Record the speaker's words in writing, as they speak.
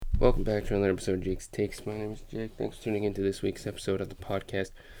Welcome back to another episode of Jake's Takes. My name is Jake. Thanks for tuning into this week's episode of the podcast.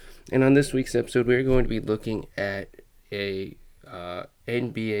 And on this week's episode, we're going to be looking at a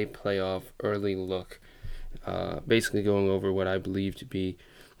NBA playoff early look. Basically going over what I believe to be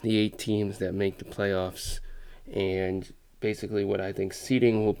the 8 teams that make the playoffs and basically what I think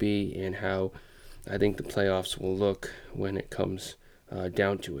seeding will be and how I think the playoffs will look when it comes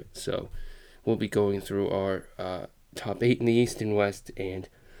down to it. So we'll be going through our top 8 in the East and West and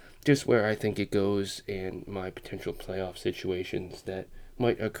just where I think it goes and my potential playoff situations that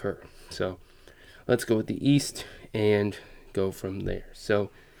might occur. So let's go with the East and go from there.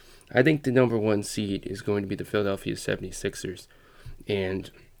 So I think the number 1 seed is going to be the Philadelphia 76ers. And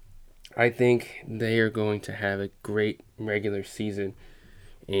I think they are going to have a great regular season.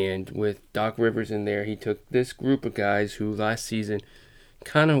 And with Doc Rivers in there, he took this group of guys who last season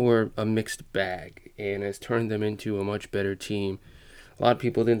kind of were a mixed bag and has turned them into a much better team. A lot of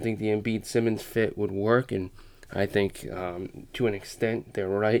people didn't think the Embiid-Simmons fit would work, and I think to an extent they're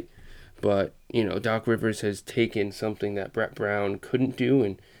right. But, Doc Rivers has taken something that Brett Brown couldn't do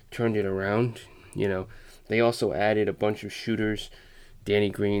and turned it around. They also added a bunch of shooters, Danny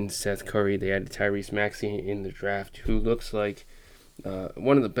Green, Seth Curry. They added Tyrese Maxey in the draft, who looks like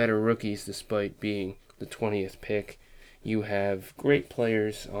one of the better rookies despite being the 20th pick. You have great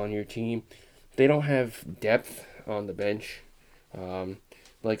players on your team. They don't have depth on the bench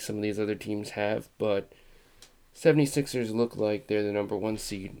like some of these other teams have, but 76ers look like they're the number 1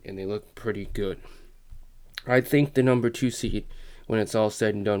 seed, and they look pretty good. I think the number 2 seed, when it's all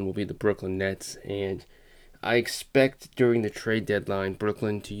said and done, will be the Brooklyn Nets, and I expect during the trade deadline,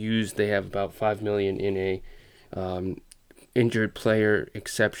 Brooklyn to use, they have about $5 million in a injured player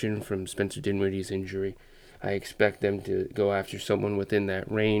exception from Spencer Dinwiddie's injury. I expect them to go after someone within that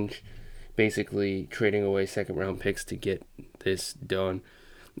range, basically trading away second-round picks to get this done.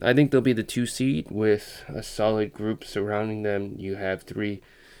 I think they'll be the 2 seed with a solid group surrounding them. You have 3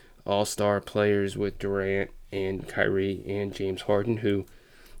 all-star players with Durant and Kyrie and James Harden, who,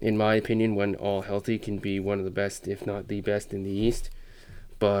 in my opinion, when all healthy, can be one of the best, if not the best, in the East.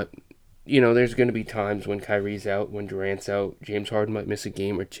 But, there's going to be times when Kyrie's out, when Durant's out. James Harden might miss a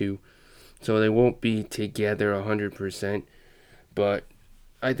game or two. So they won't be together 100%. But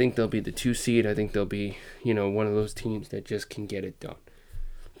I think they'll be the 2 seed. I think they'll be, one of those teams that just can get it done.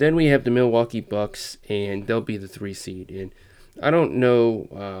 Then we have the Milwaukee Bucks, and they'll be the 3 seed. And I don't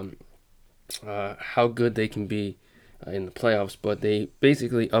know how good they can be in the playoffs, but they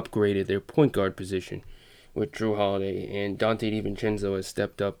basically upgraded their point guard position with Drew Holiday, and Dante DiVincenzo has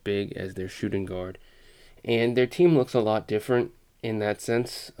stepped up big as their shooting guard. And their team looks a lot different in that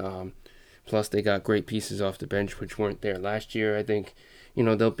sense. Plus, they got great pieces off the bench, which weren't there last year. I think,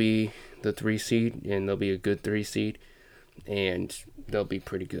 they'll be the 3 seed, and they'll be a good 3 seed, and they'll be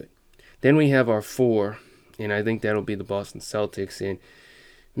pretty good. Then we have our 4, and I think that'll be the Boston Celtics, and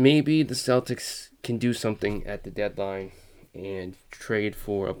maybe the Celtics can do something at the deadline and trade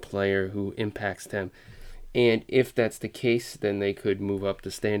for a player who impacts them. And if that's the case, then they could move up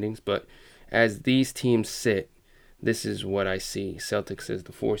the standings. But as these teams sit, this is what I see. Celtics as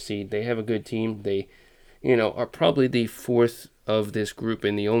the 4 seed. They have a good team. They, are probably the 4th of this group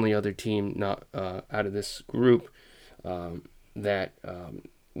and the only other team not out of this group that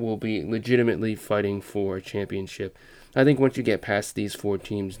will be legitimately fighting for a championship. I think once you get past these 4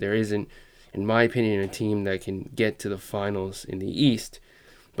 teams, there isn't, in my opinion, a team that can get to the finals in the East.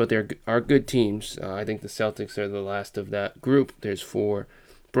 But there are good teams. I think the Celtics are the last of that group. There's 4,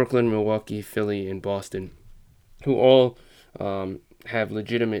 Brooklyn, Milwaukee, Philly, and Boston, who all have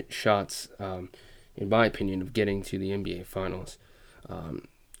legitimate shots, in my opinion, of getting to the NBA Finals.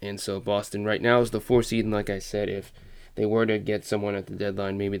 And so Boston right now is the 4 seed, and like I said, if they were to get someone at the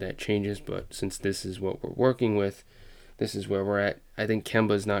deadline, maybe that changes, but since this is what we're working with, this is where we're at. I think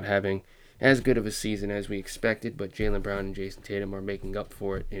Kemba's not having as good of a season as we expected, but Jaylen Brown and Jason Tatum are making up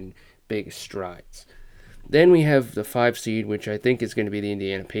for it in big strides. Then we have the 5 seed, which I think is going to be the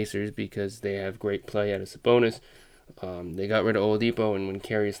Indiana Pacers because they have great play out of Sabonis. They got rid of Oladipo, and when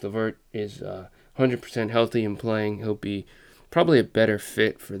Caris LeVert is 100% healthy and playing, he'll be probably a better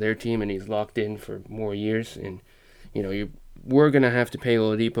fit for their team, and he's locked in for more years. And, you were going to have to pay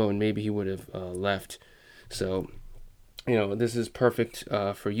Oladipo, and maybe he would have left. So, this is perfect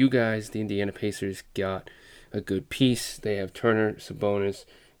for you guys. The Indiana Pacers got a good piece. They have Turner, Sabonis,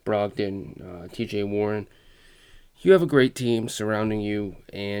 Brogdon, TJ Warren. You have a great team surrounding you,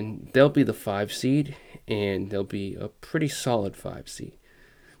 and they'll be the 5 seed, and they'll be a pretty solid 5 seed.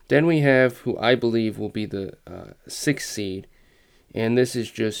 Then we have who I believe will be the 6 seed, and this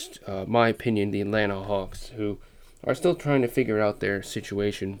is just my opinion, the Atlanta Hawks, who are still trying to figure out their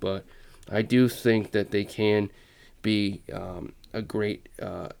situation, but I do think that they can be a great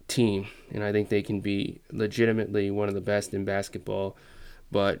team, and I think they can be legitimately one of the best in basketball.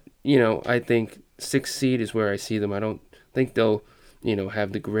 But I think sixth seed is where I see them. I don't think they'll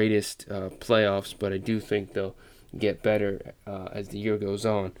have the greatest playoffs, but I do think they'll get better as the year goes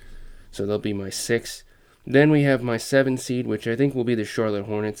on. So they'll be my sixth. Then we have my 7 seed, which I think will be the Charlotte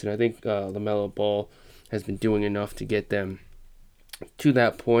Hornets, and I think LaMelo Ball has been doing enough to get them to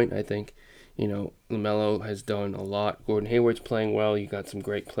that point. I think LaMelo has done a lot. Gordon Hayward's playing well. You got some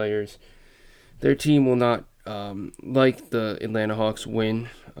great players. Their team will not, like the Atlanta Hawks, win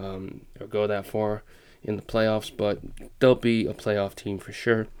or go that far in the playoffs, but they'll be a playoff team for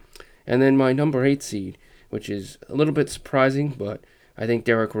sure. And then my number 8 seed, which is a little bit surprising, but I think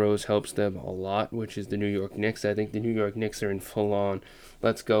Derrick Rose helps them a lot, which is the New York Knicks. I think the New York Knicks are in full-on,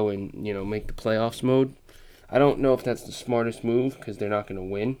 let's go and make the playoffs mode. I don't know if that's the smartest move because they're not going to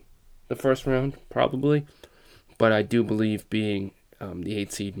win the first round, probably. But I do believe being the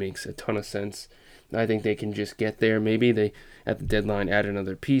 8 seed makes a ton of sense. I think they can just get there. Maybe they, at the deadline, add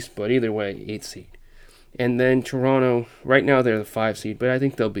another piece, but either way, 8 seed. And then Toronto, right now they're the 5 seed, but I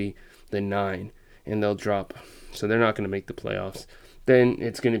think they'll be the 9, and they'll drop. So they're not going to make the playoffs. Then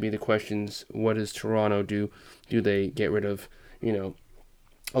it's going to be the questions, what does Toronto do? Do they get rid of,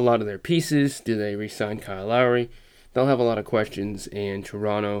 a lot of their pieces? Do they re-sign Kyle Lowry? They'll have a lot of questions, and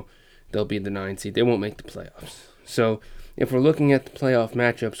Toronto, they'll be the 9 seed. They won't make the playoffs. So if we're looking at the playoff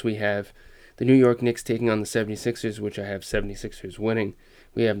matchups, we have the New York Knicks taking on the 76ers, which I have 76ers winning.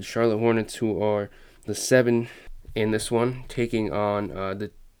 We have the Charlotte Hornets, who are the 7 in this one, taking on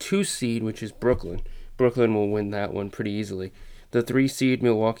the 2 seed, which is Brooklyn. Brooklyn will win that one pretty easily. The 3 seed,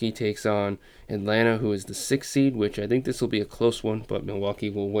 Milwaukee, takes on Atlanta, who is the 6 seed, which I think this will be a close one, but Milwaukee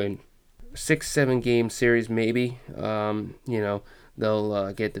will win. 6-7 game series, maybe. They'll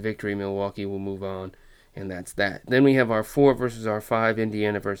get the victory. Milwaukee will move on, and that's that. Then we have our 4 versus our 5,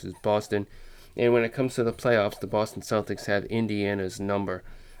 Indiana versus Boston. And when it comes to the playoffs, the Boston Celtics have Indiana's number.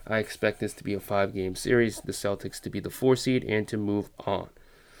 I expect this to be a 5-game series, the Celtics to be the 4 seed, and to move on.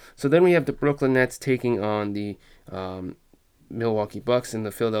 So then we have the Brooklyn Nets taking on the Milwaukee Bucks, and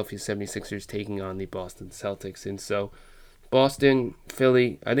the Philadelphia 76ers taking on the Boston Celtics. And so Boston,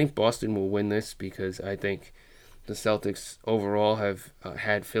 Philly, I think Boston will win this because I think the Celtics overall have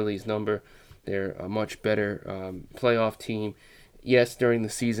had Philly's number. They're a much better playoff team. Yes, during the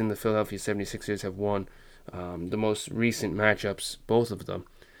season, the Philadelphia 76ers have won the most recent matchups, both of them.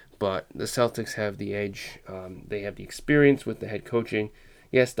 But the Celtics have the edge. They have the experience with the head coaching.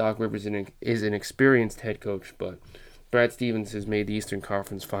 Yes, Doc Rivers is an experienced head coach, but Brad Stevens has made the Eastern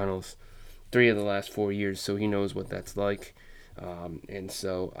Conference Finals 3 of the last 4 years, so he knows what that's like. And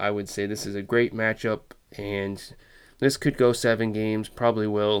so I would say this is a great matchup, and this could go 7 games. Probably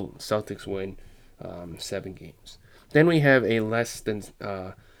will. Celtics win 7 games. Then we have a less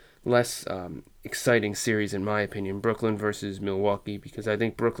exciting series, in my opinion, Brooklyn versus Milwaukee, because I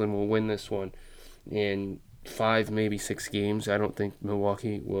think Brooklyn will win this one in 5, maybe 6 games. I don't think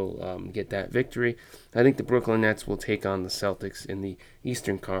Milwaukee will get that victory. I think the Brooklyn Nets will take on the Celtics in the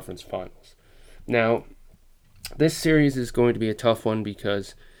Eastern Conference Finals. Now, this series is going to be a tough one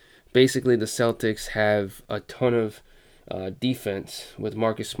because basically the Celtics have a ton of defense with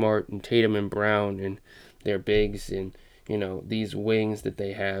Marcus Smart and Tatum and Brown and their bigs and these wings that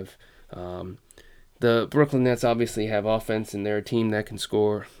they have. The Brooklyn Nets obviously have offense, and they're a team that can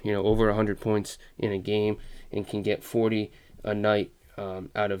score over 100 points in a game and can get 40 a night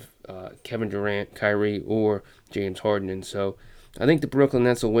out of Kevin Durant, Kyrie, or James Harden. And so I think the Brooklyn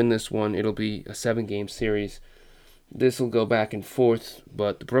Nets will win this one. It'll be a 7-game series. This will go back and forth,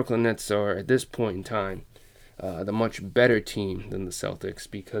 but the Brooklyn Nets are, at this point in time, the much better team than the Celtics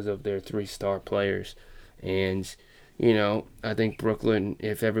because of their 3-star players. And, I think Brooklyn,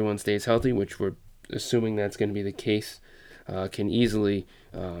 if everyone stays healthy, which we're assuming that's going to be the case, can easily,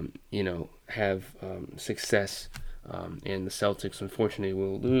 have success. And the Celtics, unfortunately,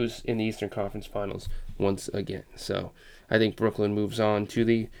 will lose in the Eastern Conference Finals once again. So I think Brooklyn moves on to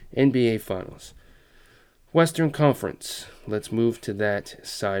the NBA Finals. Western Conference. Let's move to that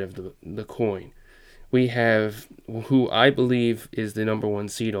side of the coin. We have who I believe is the number 1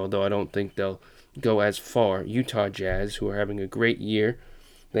 seed, although I don't think they'll go as far. Utah Jazz, who are having a great year.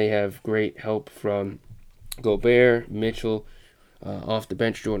 They have great help from Gobert, Mitchell, off the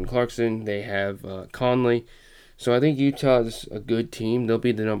bench, Jordan Clarkson. They have Conley. So I think Utah's a good team. They'll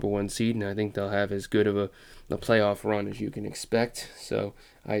be the number 1 seed, and I think they'll have as good of a playoff run as you can expect. So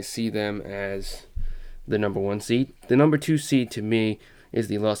I see them as the number 1 seed. The number 2 seed to me is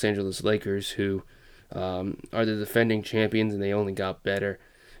the Los Angeles Lakers, who are the defending champions, and they only got better.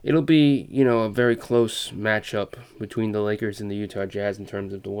 It'll be, a very close matchup between the Lakers and the Utah Jazz in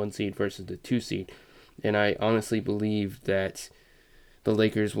terms of the 1 seed versus the 2 seed. And I honestly believe that the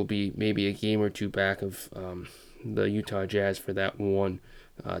Lakers will be maybe a game or two back of the Utah Jazz for that 1-2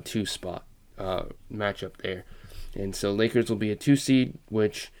 spot matchup there. And so Lakers will be a 2 seed,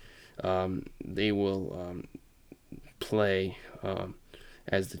 which they will play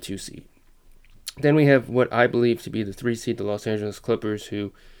as the 2 seed. Then we have what I believe to be the 3 seed, the Los Angeles Clippers,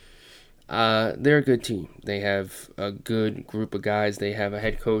 who they're a good team. They have a good group of guys. They have a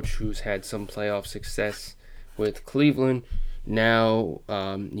head coach who's had some playoff success with Cleveland. Now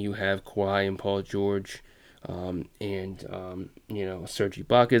you have Kawhi and Paul George, and Serge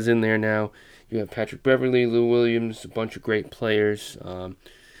Ibaka's in there now. You have Patrick Beverley, Lou Williams, a bunch of great players.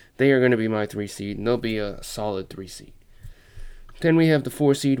 They are going to be my 3 seed, and they'll be a solid 3 seed. Then we have the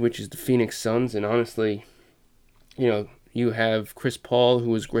 4 seed, which is the Phoenix Suns, and honestly, you have Chris Paul, who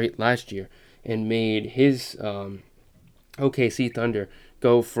was great last year, and made his OKC Thunder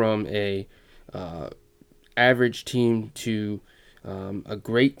go from a average team to a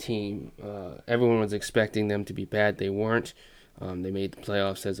great team. Everyone was expecting them to be bad. They weren't. They made the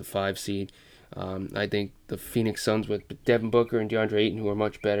playoffs as a 5 seed. I think the Phoenix Suns with Devin Booker and DeAndre Ayton, who are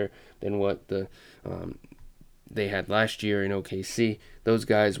much better than what they had last year in OKC. Those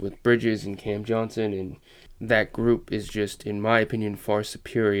guys with Bridges and Cam Johnson, and that group is just, in my opinion, far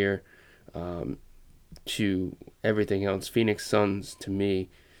superior to everything else. Phoenix Suns, to me,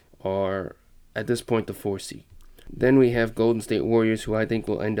 are at this point the 4 seed. Then we have Golden State Warriors, who I think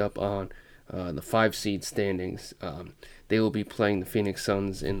will end up on the 5 seed standings. They will be playing the Phoenix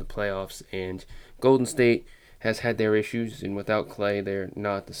Suns in the playoffs, and Golden State has had their issues, and without Clay, they're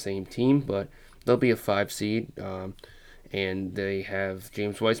not the same team, but they'll be a 5 seed, and they have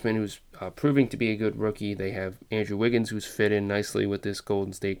James Wiseman, who's proving to be a good rookie. They have Andrew Wiggins, who's fit in nicely with this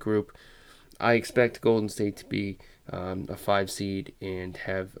Golden State group. I expect Golden State to be a 5 seed and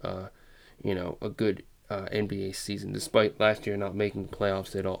have a good NBA season, despite last year not making the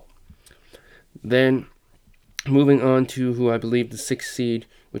playoffs at all. Then, moving on to who I believe the 6th seed,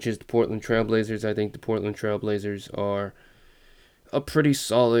 which is the Portland Trailblazers. I think the Portland Trailblazers are a pretty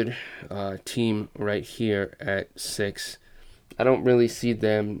solid team right here at 6. I don't really see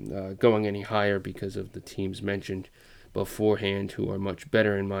them going any higher because of the teams mentioned beforehand, who are much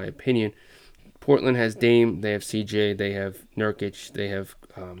better in my opinion. Portland has Dame, they have CJ, they have Nurkic, they have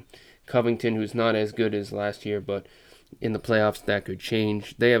Covington, who's not as good as last year, but in the playoffs that could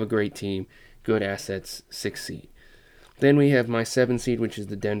change. They have a great team, good assets, 6 seed. Then we have my 7 seed, which is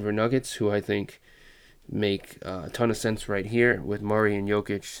the Denver Nuggets, who I think make a ton of sense right here. With Murray and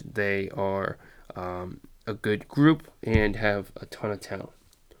Jokic, they are a good group and have a ton of talent.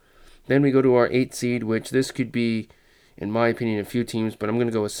 Then we go to our 8 seed, which this could be, in my opinion, a few teams, but I'm going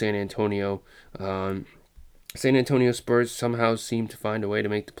to go with San Antonio. San Antonio Spurs somehow seem to find a way to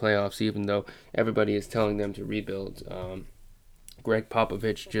make the playoffs, even though everybody is telling them to rebuild. Greg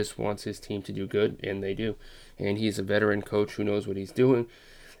Popovich just wants his team to do good, and they do. And he's a veteran coach who knows what he's doing.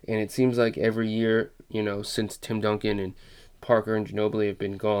 And it seems like every year, since Tim Duncan and Parker and Ginobili have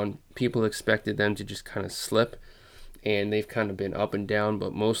been gone, people expected them to just kind of slip. And they've kind of been up and down,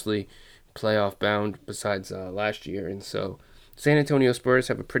 but mostly playoff bound besides last year. And so San Antonio Spurs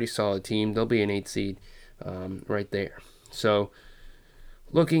have a pretty solid team. They'll be an 8 seed right there. So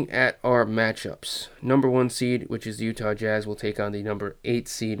looking at our matchups, number 1 seed, which is the Utah Jazz, will take on the number 8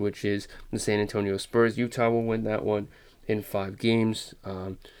 seed, which is the San Antonio Spurs. Utah will win that one in 5 games.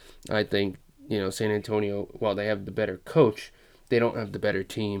 I think, San Antonio, while they have the better coach, they don't have the better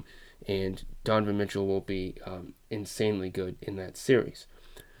team, and Donovan Mitchell will be insanely good in that series.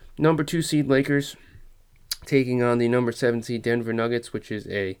 Number 2 seed Lakers taking on the number 7 seed Denver Nuggets, which is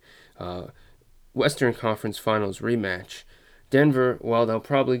a Western Conference Finals rematch. Denver, while they'll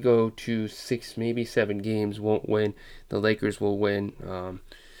probably go to 6, maybe 7 games, won't win. The Lakers will win.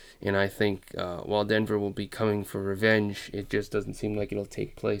 And I think while Denver will be coming for revenge, it just doesn't seem like it'll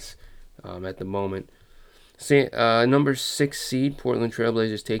take place at the moment. Number 6 seed, Portland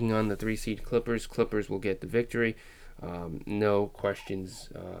Trailblazers taking on the 3 seed Clippers. Clippers will get the victory. No questions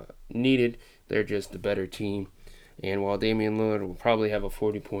needed. They're just the better team. And while Damian Lillard will probably have a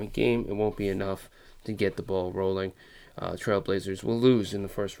 40-point game, it won't be enough to get the ball rolling. Trailblazers will lose in the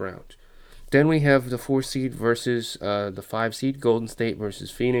first round. Then we have the 4 seed versus the 5 seed, Golden State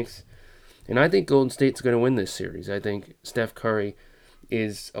versus Phoenix. And I think Golden State's going to win this series. I think Steph Curry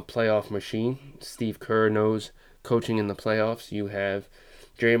is a playoff machine. Steve Kerr knows coaching in the playoffs. You have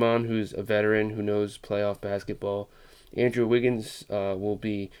Draymond, who's a veteran who knows playoff basketball. Andrew Wiggins will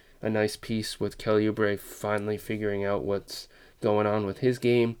be a nice piece with Kelly Oubre finally figuring out what's going on with his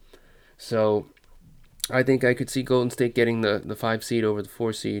game. So I think I could see Golden State getting the 5 seed over the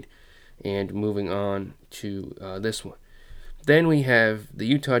 4 seed and moving on to this one. Then we have the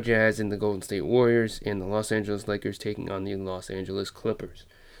Utah Jazz and the Golden State Warriors and the Los Angeles Lakers taking on the Los Angeles Clippers.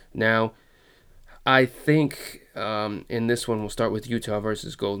 Now, I think in this one we'll start with Utah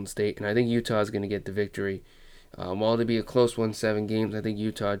versus Golden State, and I think Utah is going to get the victory. While it'll be a close one, 7 games, I think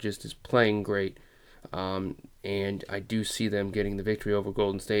Utah just is playing great, and I do see them getting the victory over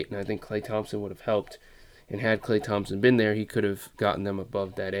Golden State, and I think Klay Thompson would have helped. And had Klay Thompson been there, he could have gotten them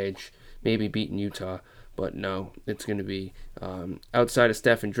above that edge, maybe beaten Utah. But no, it's going to be outside of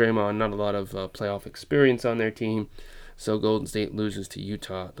Steph and Draymond, not a lot of playoff experience on their team. So Golden State loses to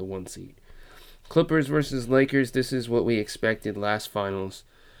Utah, the 1 seed. Clippers versus Lakers, this is what we expected last finals.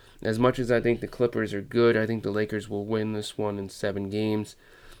 As much as I think the Clippers are good, I think the Lakers will win this one in 7 games.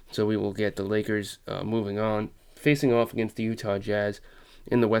 So we will get the Lakers moving on, facing off against the Utah Jazz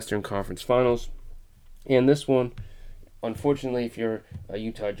in the Western Conference Finals. And this one, unfortunately, if you're a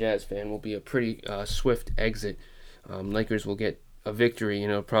Utah Jazz fan, will be a pretty swift exit. Lakers will get a victory,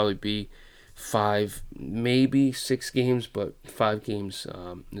 and it'll probably be 5, maybe 6 games, but 5 games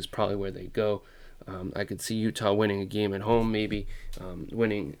is probably where they go. I could see Utah winning a game at home, maybe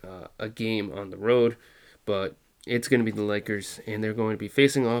winning a game on the road, but it's going to be the Lakers, and they're going to be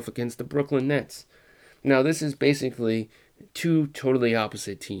facing off against the Brooklyn Nets. Now, this is basically 2 totally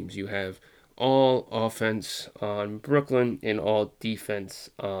opposite teams. You have all offense on Brooklyn and all defense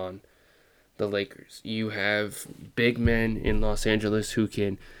on the Lakers. You have big men in Los Angeles who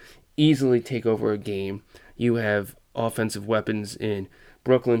can easily take over a game. You have offensive weapons in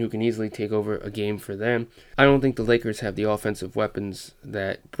Brooklyn who can easily take over a game for them. I don't think the Lakers have the offensive weapons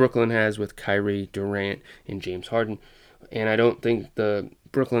that Brooklyn has with Kyrie, Durant, and James Harden. And I don't think the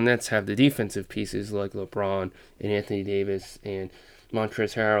Brooklyn Nets have the defensive pieces like LeBron and Anthony Davis and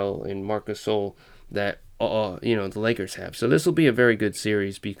Montrezl Harrell and Marc Gasol that the Lakers have. So this will be a very good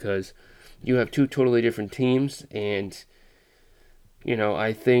series because you have 2 totally different teams, and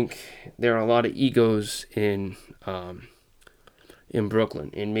I think there are a lot of egos in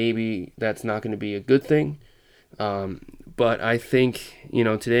Brooklyn, and maybe that's not going to be a good thing. But I think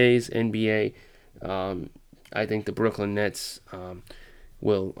today's NBA, I think the Brooklyn Nets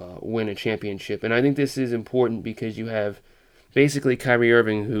will win a championship, and I think this is important because you have basically Kyrie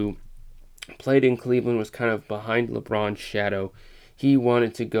Irving, who played in Cleveland, was kind of behind LeBron's shadow. He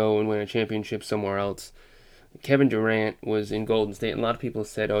wanted to go and win a championship somewhere else. Kevin Durant was in Golden State, and a lot of people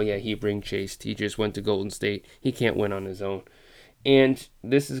said, oh yeah, he ring chased. He just went to Golden State. He can't win on his own. And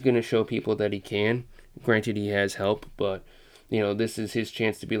this is going to show people that he can. Granted, he has help, but this is his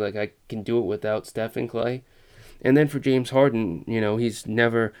chance to be like, I can do it without Steph and Klay. And then for James Harden, he's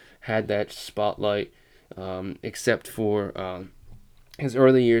never had that spotlight except for his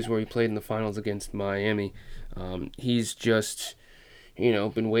early years where he played in the finals against Miami. He's just,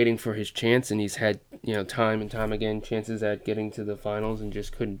 been waiting for his chance, and he's had, time and time again chances at getting to the finals and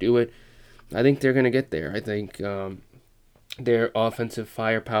just couldn't do it. I think they're going to get there. I think their offensive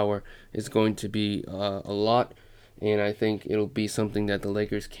firepower is going to be a lot, and I think it'll be something that the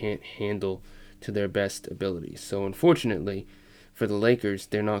Lakers can't handle to their best abilities. So unfortunately for the Lakers,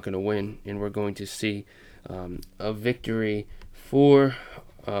 they're not going to win, and we're going to see a victory for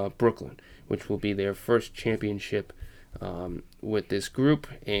Brooklyn, which will be their first championship with this group,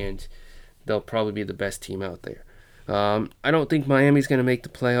 and they'll probably be the best team out there. I don't think Miami's going to make the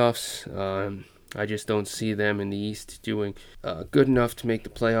playoffs. I just don't see them in the East doing good enough to make the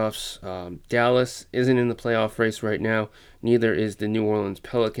playoffs. Dallas isn't in the playoff race right now. Neither is the New Orleans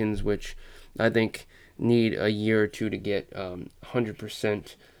Pelicans, which I think need a year or 2 to get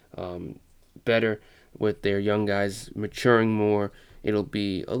 100% better with their young guys maturing more. It'll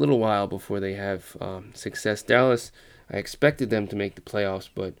be a little while before they have success. Dallas, I expected them to make the playoffs,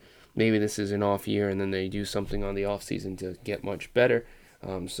 but maybe this is an off year and then they do something on the off season to get much better.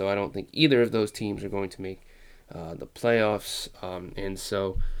 So I don't think either of those teams are going to make the playoffs. And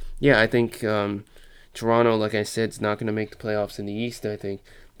so, yeah, I think Toronto, like I said, is not going to make the playoffs in the East. I think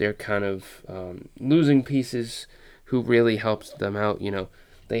they're kind of losing pieces who really helped them out.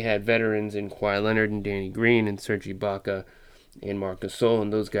 They had veterans in Kawhi Leonard and Danny Green and Serge Ibaka and Marc Gasol,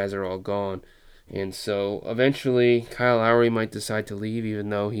 and those guys are all gone. And so eventually Kyle Lowry might decide to leave, even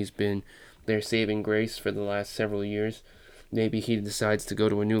though he's been their saving grace for the last several years. Maybe he decides to go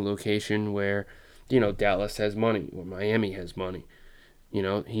to a new location where, Dallas has money or Miami has money.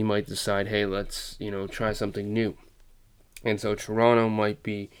 He might decide, hey, let's, try something new. And so Toronto might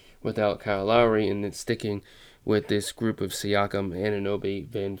be without Kyle Lowry, and it's sticking with this group of Siakam, Anunoby,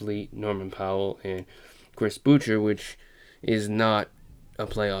 Van Vliet, Norman Powell, and Chris Boucher, which is not a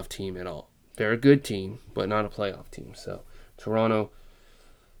playoff team at all. They're a good team, but not a playoff team. So Toronto,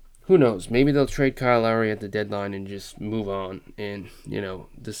 who knows? Maybe they'll trade Kyle Lowry at the deadline and just move on and,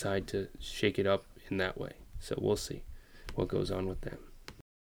 decide to shake it up in that way. So we'll see what goes on with them.